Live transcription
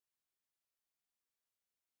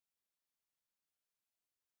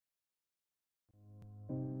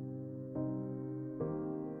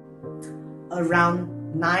around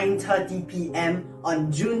 9:30 p.m.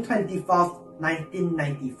 on June 24th,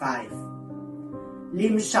 1995.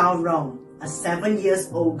 Lim Shiow Rong, a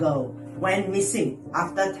 7-year-old girl, went missing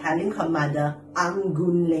after telling her mother, Ang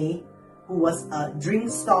Gun Lei, who was a drink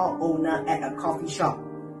store owner at a coffee shop,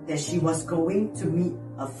 that she was going to meet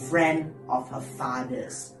a friend of her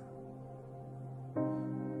father's.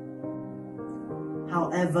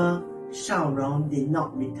 However, Shiow Rong did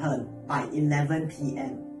not return by 11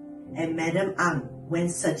 p.m. and Madam Ang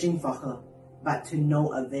went searching for her, but to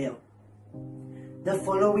no avail. The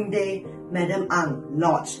following day, Madam Ang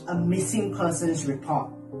lodged a missing persons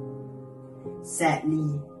report.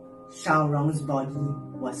 Sadly, Shiow Rong's body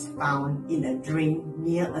was found in a drain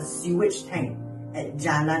near a sewage tank at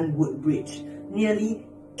Jalan Woodbridge, nearly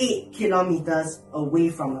 8 kilometers away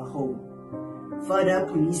from her home. Further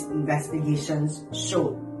police investigations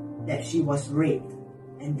showed that she was raped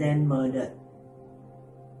and then murdered.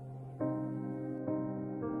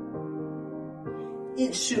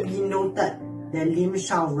 It should be noted that Lim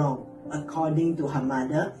Shiow Rong, according to her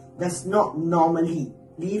mother, does not normally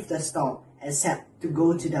leave the store except to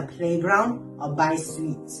go to the playground or buy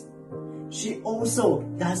sweets. She also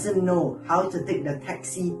doesn't know how to take the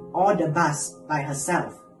taxi or the bus by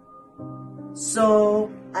herself.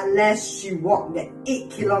 So, unless she walked the 8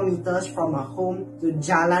 kilometers from her home to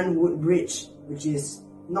Jalan Woodbridge, which is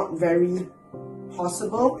not very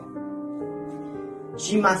possible,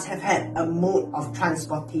 she must have had a mode of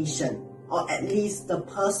transportation, or at least the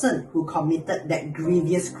person who committed that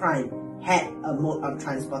grievous crime had a mode of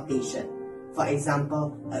transportation. For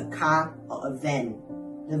example, a car or a van.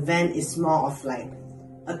 The van is more of like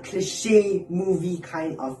a cliche movie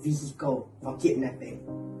kind of vehicle for kidnapping.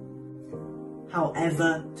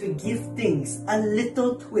 However, to give things a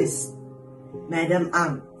little twist, Madam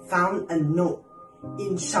Ang found a note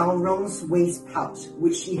in Shiow Rong's waist pouch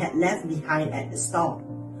which she had left behind at the store.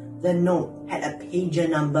 The note had a pager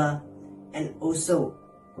number and also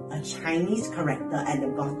a Chinese character at the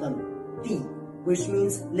bottom, T, which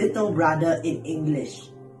means little brother in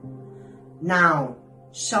English. Now,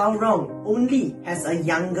 Shiow Rong only has a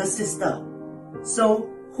younger sister. So,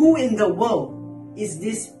 who in the world is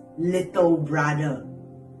this little brother?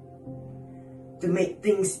 To make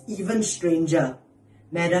things even stranger,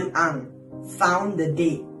 Madam Ang found the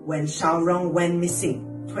date when Shiow Rong went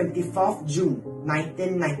missing, 24th June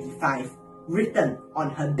 1995, written on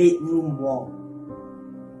her bedroom wall.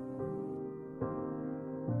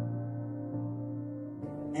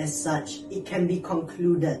 As such, it can be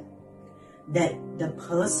concluded that the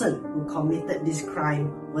person who committed this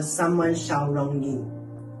crime was someone Shiow Rong knew.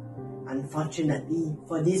 Unfortunately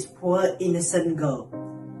for this poor innocent girl,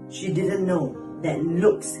 she didn't know that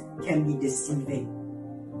looks can be deceiving,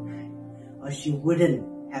 or she wouldn't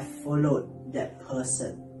have followed that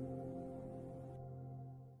person.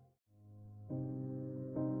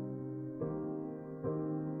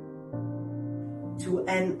 To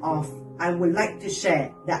end off, I would like to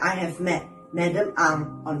share that I have met Madam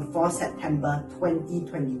Ang on 4 September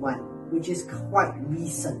 2021, which is quite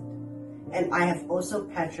recent, and I have also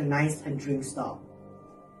patronized her drink store.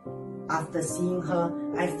 After seeing her,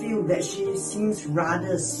 I feel that she seems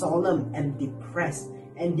rather solemn and depressed,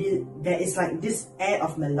 and there is like this air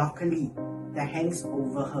of melancholy that hangs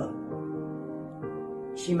over her.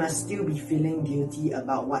 She must still be feeling guilty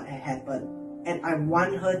about what had happened, and I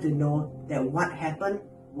want her to know that what happened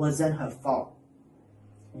wasn't her fault.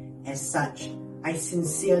 As such, I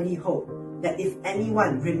sincerely hope that if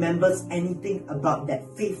anyone remembers anything about that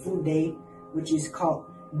fateful day, which is called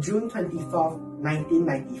June 24th,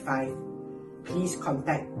 1995, please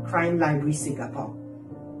contact Crime Library Singapore.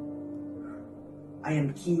 I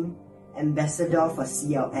am Kim, Ambassador for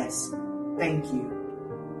CLS. Thank you.